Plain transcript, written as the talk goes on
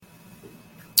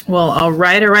Well, all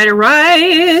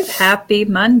right. Happy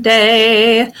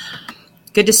Monday.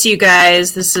 Good to see you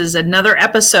guys. This is another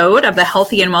episode of the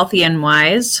Healthy and Wealthy and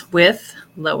Wise with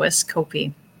Lois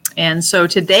Copey. And so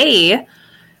today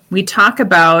we talk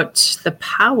about the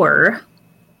power,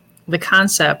 the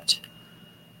concept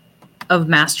of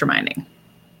masterminding.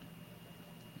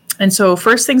 And so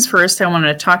first things first, I want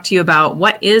to talk to you about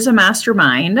what is a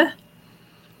mastermind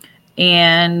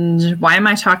and why am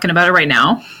I talking about it right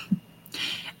now?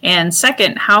 And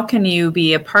second, how can you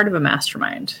be a part of a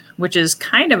mastermind, which is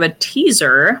kind of a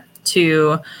teaser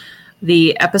to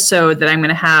the episode that I'm going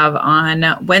to have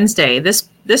on Wednesday. This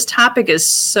topic is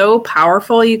so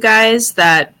powerful, you guys,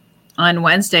 that on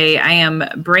Wednesday I am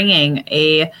bringing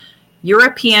a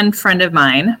European friend of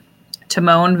mine,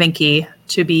 Timone Vinky,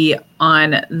 to be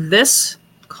on this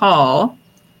call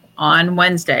on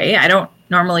Wednesday. I don't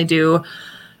normally do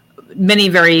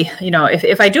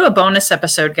if I do a bonus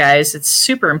episode, guys, it's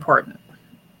super important.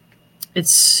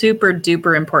 It's super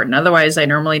duper important. Otherwise, I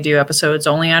normally do episodes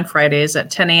only on Fridays at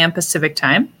 10 a.m. Pacific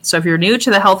time. So if you're new to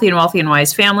the Healthy and Wealthy and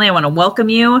Wise family, I want to welcome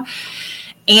you.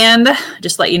 And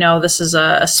just let you know, this is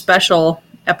a special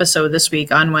episode this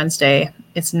week on Wednesday.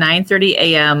 It's 9:30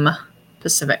 a.m.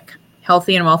 Pacific.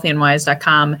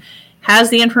 Healthyandwealthyandwise.com has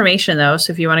the information, though,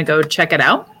 so if you want to go check it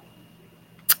out.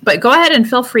 But go ahead and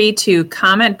feel free to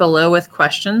comment below with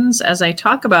questions as I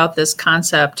talk about this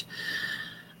concept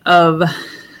of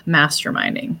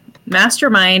masterminding.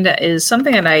 Mastermind is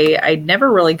something that I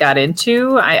never really got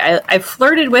into. I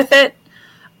flirted with it.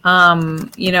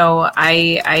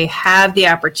 I had the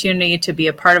opportunity to be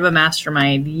a part of a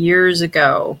mastermind years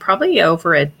ago, probably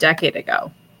over a decade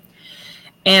ago.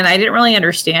 And I didn't really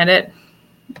understand it.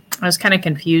 I was kind of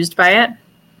confused by it.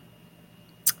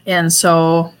 And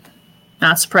so,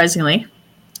 not surprisingly,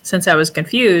 since I was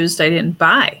confused, I didn't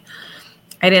buy.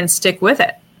 I didn't stick with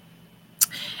it.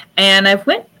 And I've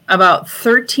went about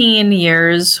 13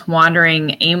 years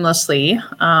wandering aimlessly.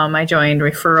 I joined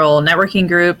referral networking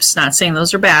groups, not saying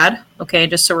those are bad. Okay,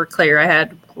 just so we're clear, I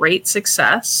had great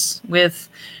success with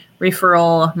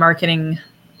referral marketing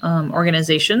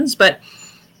organizations. But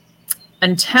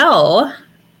until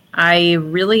I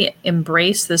really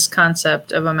embraced this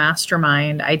concept of a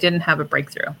mastermind, I didn't have a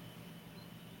breakthrough.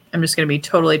 I'm just going to be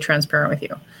totally transparent with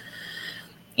you.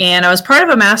 And I was part of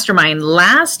a mastermind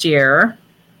last year.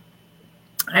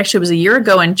 Actually, it was a year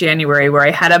ago in January where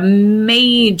I had a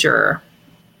major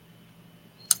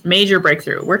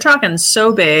breakthrough. We're talking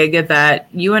so big that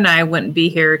you and I wouldn't be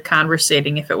here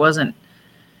conversating if it wasn't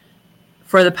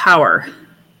for the power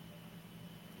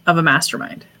of a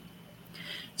mastermind.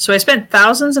 So I spent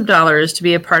thousands of dollars to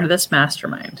be a part of this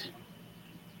mastermind.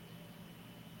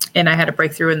 And I had a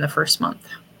breakthrough in the first month.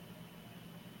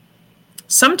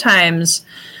 Sometimes,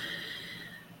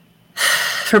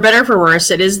 for better or for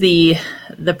worse, it is the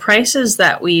prices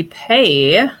that we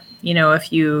pay. You know,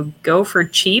 if you go for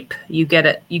cheap, you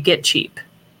get cheap,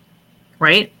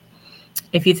 right?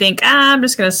 If you think, I'm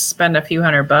just going to spend a few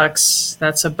 $100,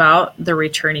 that's about the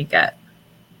return you get.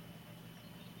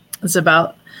 It's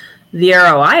about the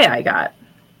ROI I got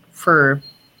for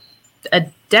a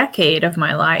decade of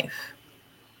my life.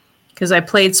 Because I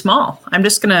played small. I'm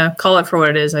just going to call it for what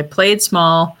it is. I played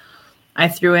small. I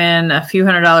threw in a few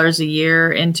 $100s a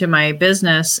year into my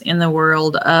business in the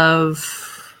world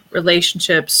of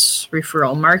relationships,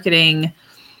 referral marketing,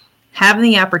 having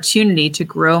the opportunity to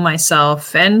grow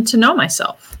myself and to know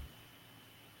myself.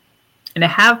 And to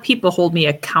have people hold me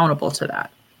accountable to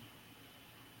that.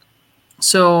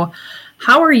 So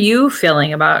how are you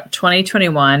feeling about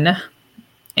 2021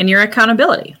 and your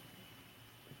accountability?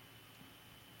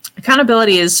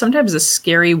 Accountability is sometimes a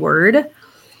scary word,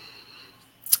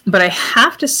 but I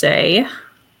have to say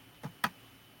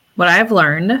what I've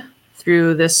learned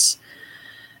through this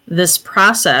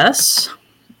process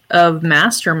of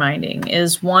masterminding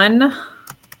is 1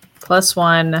 +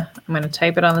 1. I'm going to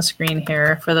type it on the screen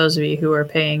here for those of you who are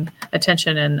paying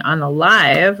attention and on the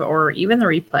live or even the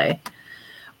replay.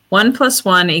 1 +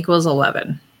 1 =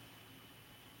 11.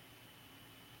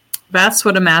 That's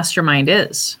what a mastermind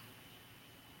is.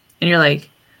 And you're like,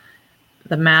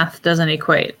 the math doesn't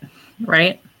equate,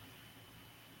 right?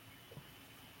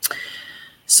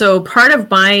 So part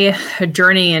of my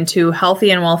journey into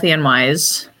Healthy and Wealthy and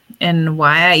Wise, and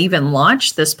why I even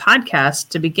launched this podcast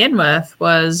to begin with,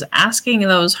 was asking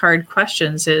those hard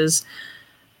questions is,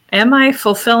 am I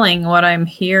fulfilling what I'm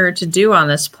here to do on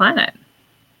this planet?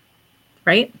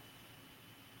 Right?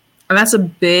 And that's a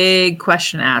big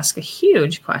question to ask, a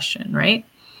huge question, right?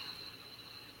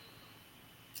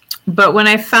 But when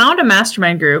I found a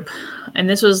mastermind group, and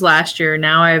this was last year,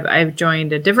 now I've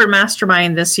joined a different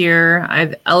mastermind this year.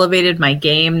 I've elevated my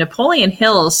game. Napoleon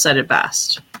Hill said it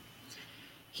best.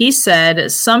 He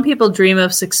said, some people dream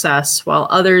of success while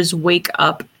others wake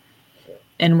up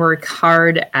and work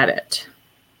hard at it.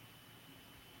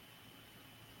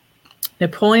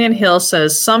 Napoleon Hill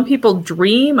says, some people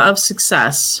dream of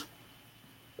success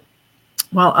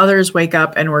while others wake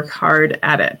up and work hard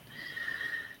at it.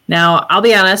 Now, I'll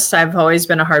be honest, I've always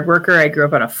been a hard worker. I grew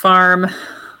up on a farm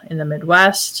in the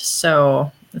Midwest,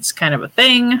 so it's kind of a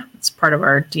thing. It's part of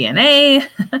our DNA.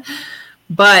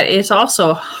 But it's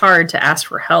also hard to ask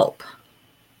for help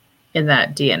in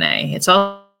that DNA. It's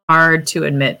also hard to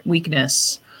admit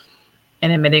weakness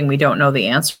and admitting we don't know the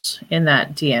answers in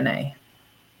that DNA.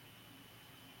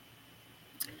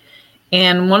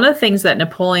 And one of the things that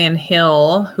Napoleon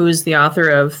Hill, who's the author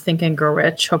of Think and Grow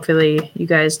Rich, hopefully you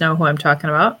guys know who I'm talking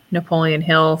about. Napoleon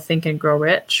Hill, Think and Grow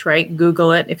Rich, right?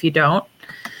 Google it if you don't.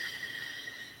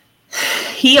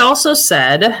 He also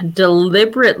said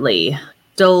deliberately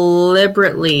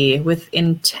with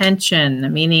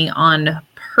intention, meaning on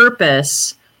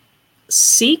purpose,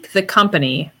 seek the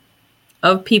company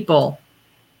of people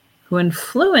who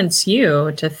influence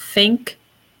you to think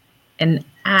and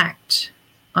act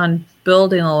on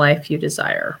building the life you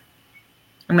desire.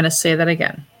 I'm going to say that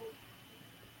again.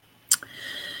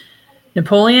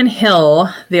 Napoleon Hill,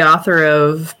 the author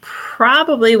of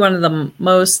probably one of the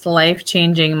most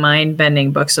life-changing,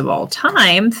 mind-bending books of all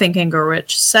time, Think and Grow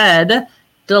Rich, said,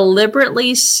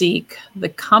 deliberately seek the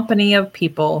company of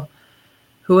people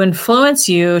who influence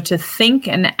you to think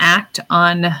and act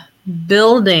on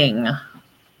building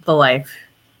the life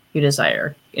you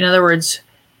desire. In other words,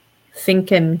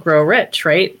 think and grow rich,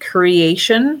 right?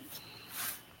 Creation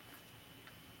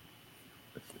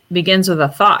begins with a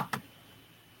thought.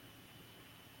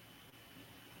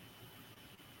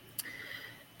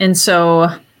 And so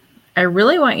I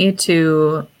really want you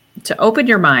to open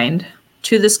your mind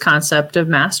to this concept of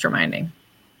masterminding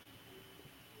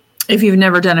if you've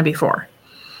never done it before.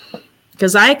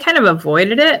 Because I kind of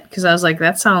avoided it because I was like,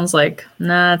 that sounds like,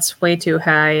 nah, it's way too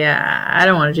high. Yeah, I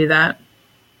don't want to do that.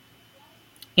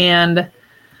 And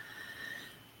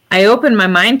I opened my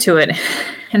mind to it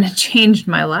and it changed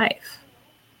my life.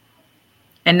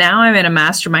 And now I'm in a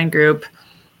mastermind group.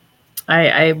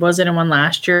 I wasn't in one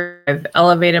last year. I've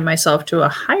elevated myself to a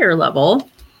higher level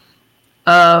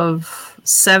of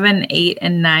 7, 8,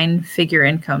 and 9 figure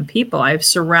income people. I've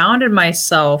surrounded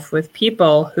myself with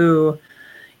people who,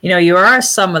 you know, you are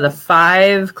some of the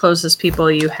 5 closest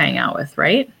people you hang out with,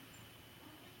 right?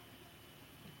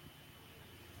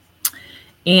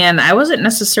 And I wasn't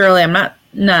necessarily, I'm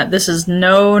not, this is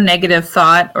no negative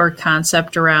thought or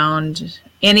concept around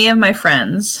any of my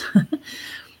friends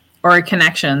or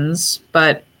connections,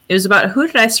 but it was about who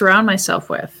did I surround myself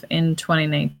with in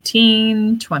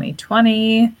 2019,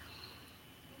 2020.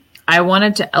 I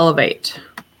wanted to elevate.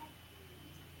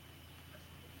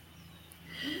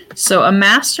 So a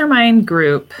mastermind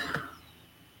group,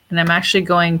 and I'm actually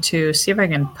going to see if I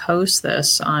can post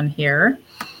this on here.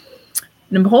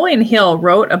 Napoleon Hill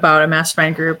wrote about a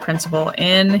mastermind group principle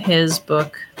in his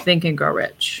book, Think and Grow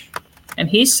Rich. And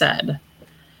he said,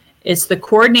 it's the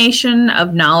coordination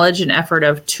of knowledge and effort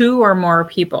of 2 or more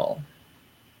people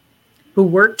who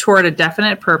work toward a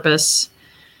definite purpose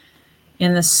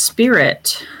in the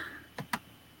spirit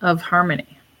of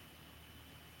harmony,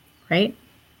 right?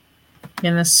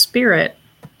 In the spirit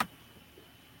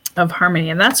of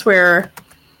harmony. And that's where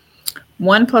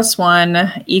 1 +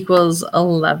 1 =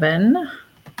 11.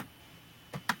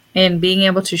 And being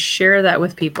able to share that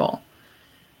with people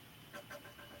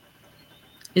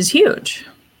is huge.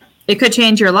 It could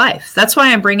change your life. That's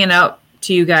why I'm bringing out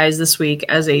to you guys this week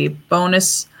as a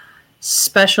bonus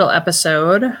special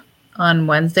episode on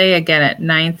Wednesday, again at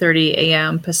 9:30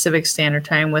 a.m. Pacific Standard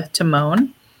Time with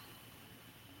Timon.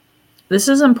 This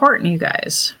is important, you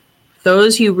guys.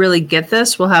 Those who really get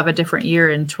this will have a different year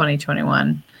in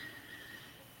 2021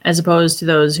 as opposed to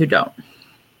those who don't.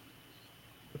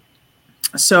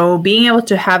 So being able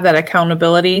to have that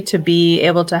accountability, to be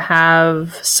able to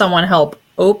have someone help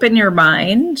open your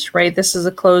mind, right? This is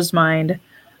a closed mind.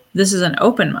 This is an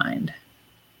open mind.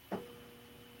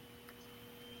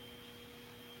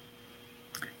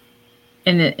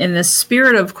 In the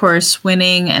spirit, of course,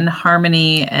 winning and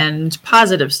harmony and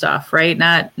positive stuff, right?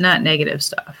 Not negative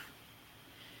stuff.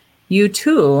 You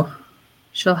too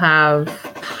shall have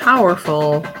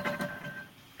powerful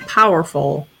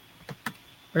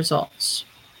results.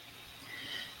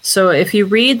 So if you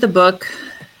read the book,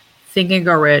 Think and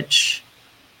Grow Rich,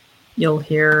 you'll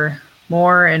hear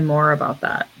more and more about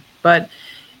that. But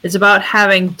It's about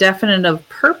having definitive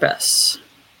purpose.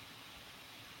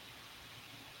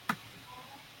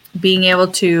 Being able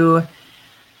to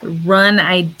run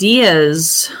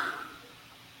ideas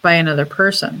by another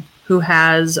person who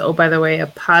has, oh, by the way, a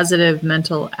positive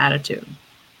mental attitude.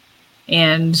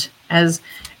 And as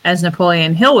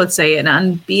Napoleon Hill would say, an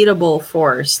unbeatable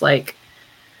force, like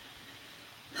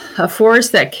a force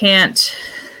that can't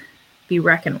be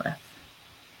reckoned with.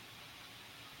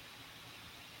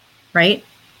 Right?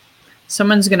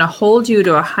 Someone's going to hold you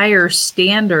to a higher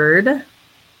standard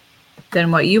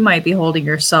than what you might be holding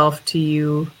yourself to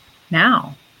you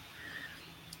now.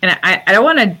 And I don't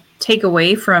want to take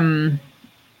away from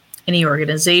any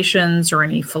organizations or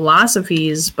any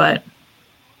philosophies, but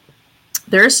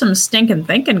there's some stinking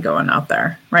thinking going out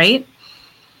there, right?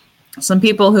 Some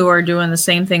people who are doing the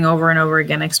same thing over and over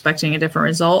again, expecting a different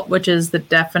result, which is the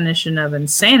definition of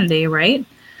insanity, right?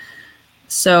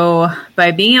 So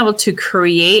by being able to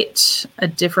create a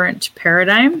different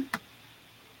paradigm,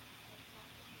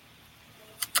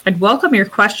 I'd welcome your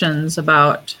questions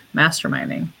about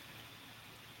masterminding.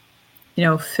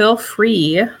 Feel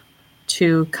free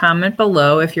to comment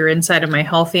below if you're inside of my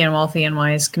Healthy and Wealthy and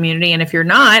Wise community. And if you're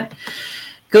not,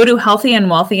 go to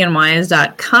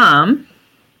healthyandwealthyandwise.com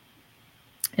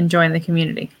and join the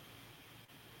community.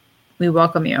 We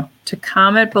welcome you to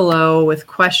comment below with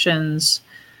questions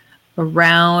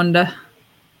around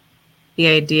the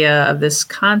idea of this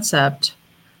concept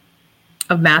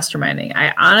of masterminding.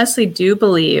 I honestly do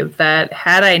believe that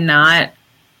had I not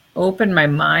opened my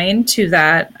mind to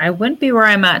that, I wouldn't be where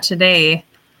I'm at today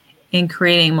in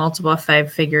creating multiple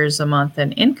 5 figures a month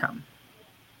in income.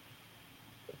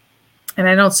 And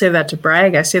I don't say that to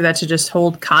brag. I say that to just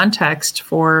hold context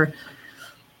for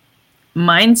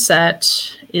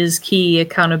mindset is key,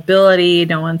 accountability,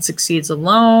 no one succeeds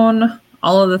alone.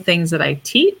 All of the things that I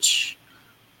teach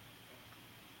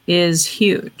is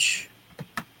huge.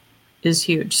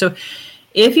 So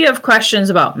if you have questions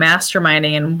about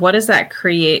masterminding and what does that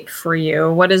create for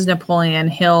you, what is Napoleon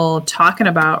Hill talking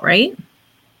about, right?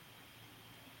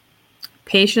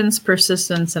 Patience,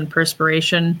 persistence, and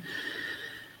perspiration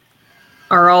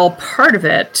are all part of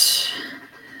it,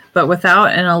 but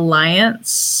without an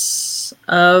alliance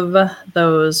of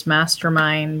those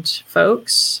mastermind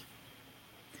folks,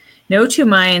 no two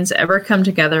minds ever come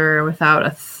together without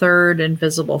a third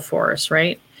invisible force,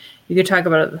 right? You could talk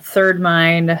about the third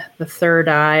mind, the third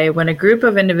eye. When a group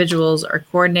of individuals are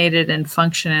coordinated and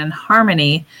function in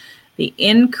harmony, the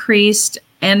increased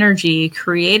energy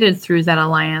created through that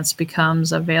alliance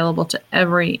becomes available to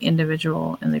every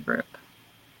individual in the group.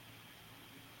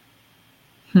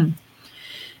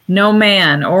 No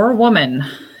man or woman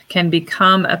can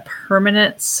become a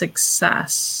permanent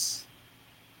success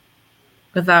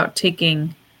without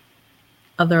taking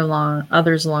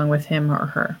others along with him or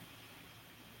her.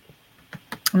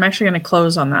 I'm actually going to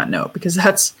close on that note because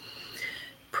that's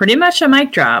pretty much a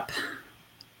mic drop.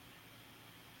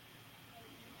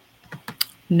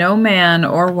 No man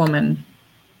or woman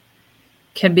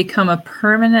can become a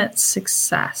permanent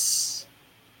success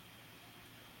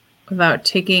without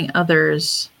taking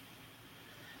others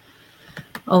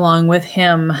along with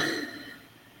him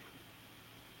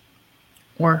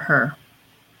or her.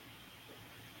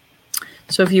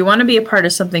 So if you want to be a part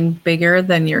of something bigger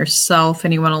than yourself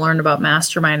and you want to learn about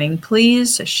masterminding,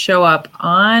 please show up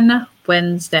on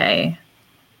Wednesday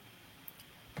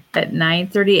at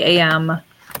 9:30 a.m.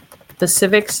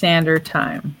 Pacific Standard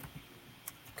Time.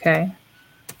 Okay?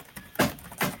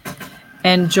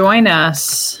 And join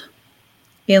us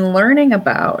in learning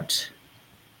about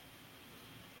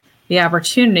the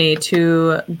opportunity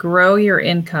to grow your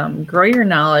income, grow your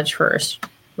knowledge first,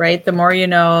 right? The more you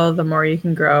know, the more you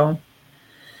can grow.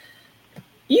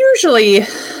 Usually,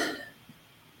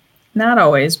 not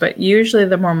always, but usually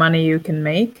the more money you can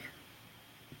make.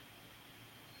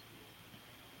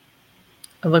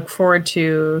 I look forward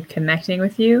to connecting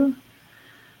with you.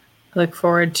 I look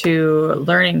forward to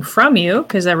learning from you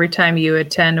because every time you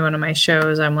attend one of my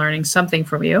shows, I'm learning something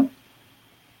from you.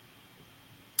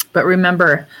 But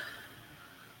remember,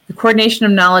 the coordination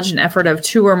of knowledge and effort of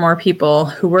 2 or more people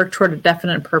who work toward a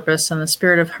definite purpose and the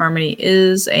spirit of harmony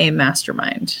is a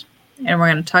mastermind. And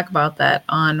we're going to talk about that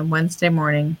on Wednesday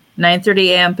morning, 9:30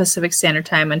 a.m. Pacific Standard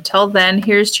Time. Until then,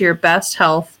 here's to your best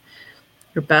health,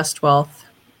 your best wealth,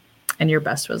 and your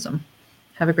best wisdom.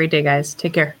 Have a great day, guys.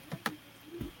 Take care.